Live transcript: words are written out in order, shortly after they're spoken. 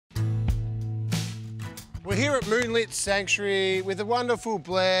We're here at Moonlit Sanctuary with the wonderful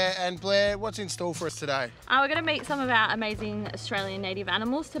Blair. And Blair, what's in store for us today? We're going to meet some of our amazing Australian native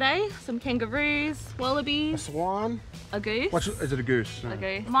animals today. Some kangaroos, wallabies. A swan? A goose. Is it a goose? No. A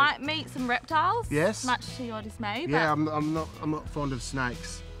goose. Might meet some reptiles. Yes. Much to your dismay. Yeah, I'm not fond of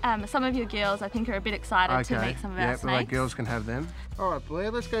snakes. Some of your girls, I think, are a bit excited to meet some of our snakes. Yeah, but girls can have them. All right,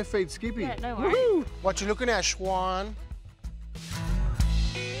 Blair, let's go feed Skippy. Yeah, no worries. Woo! What you looking at, Swan?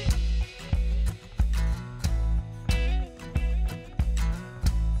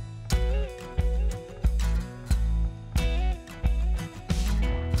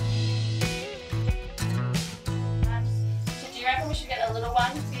 Do you reckon we should get a little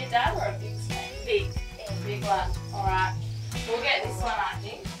one for your dad or a big snake? Big. A big one. All right. We'll get this one, I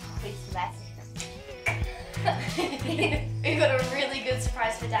think. Please, massive. We've got a really good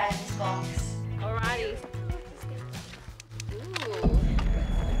surprise for Dad in this box. Alrighty. Ooh.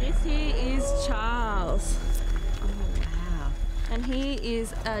 This here is Charles. Oh wow. And he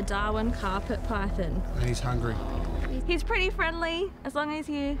is a Darwin carpet python. And he's hungry. He's pretty friendly as long as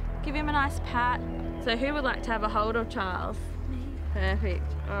you give him a nice pat. So who would like to have a hold of Charles? Me. Perfect.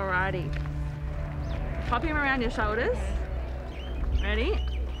 Alrighty. Pop him around your shoulders. Ready?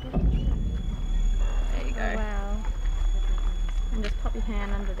 There you go. Oh, wow. And just pop your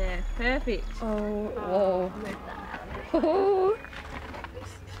hand under there. Perfect. Oh, Oh.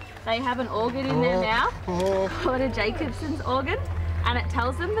 They have an organ in their mouth called a Jacobson's organ, and it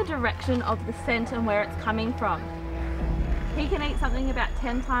tells them the direction of the scent and where it's coming from. He can eat something about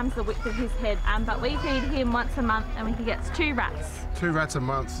 10 times the width of his head, but we feed him once a month and he gets 2 rats. 2 rats a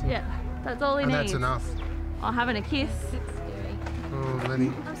month? Yeah, that's all he needs. And that's enough. Or having a kiss. Oh,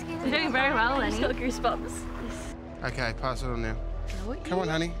 Lenny. You're doing very well, Lenny. Got goosebumps. Okay, pass it on now. No, Come on,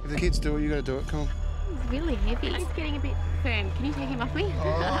 honey. If the kids do it, you got to do it. Come on. He's really heavy. He's getting a bit firm. Can you take him off me?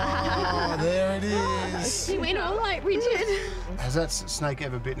 Oh, there it is. He went all like rigid. Has that snake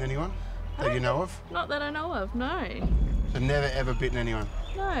ever bitten anyone that you know of? Not that I know of, no. So never ever bitten anyone?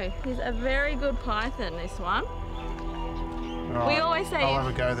 No, he's a very good python, this one. Right. We always say... I'll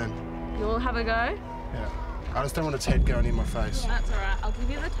have a go then. You'll have a go? Yeah. I just don't want its head going in my face. That's all right. I'll give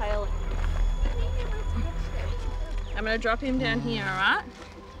you the tail. I'm going to drop him down here, all right?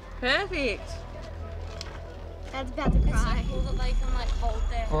 Perfect. Dad's about to cry. It's so cool that they can like hold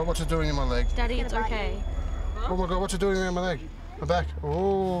their... Oh, what's it doing in my leg? Daddy, it's okay. Oh my God, what's it doing around my leg? My back.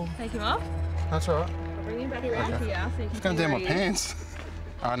 Oh. Take him off. That's all right. I'll bring him back around here so you can It's going see down where my he is. pants.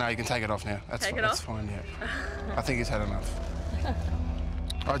 Oh no, you can take it off now. That's Take fine. it That's off? fine, yeah. I think he's had enough.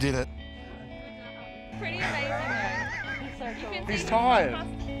 I did it. Pretty amazing though. He's so cool. He's tired.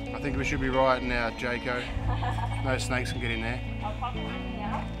 I think we should be right now, Jaco. No snakes can get in there. I'll pop him in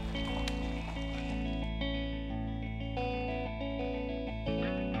here.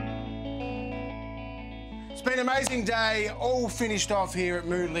 It's been an amazing day, all finished off here at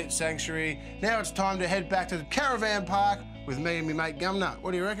Moonlit Sanctuary. Now it's time to head back to the caravan park with me and my mate Gumnut.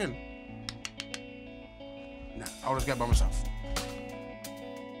 What do you reckon? No, I'll just go by myself.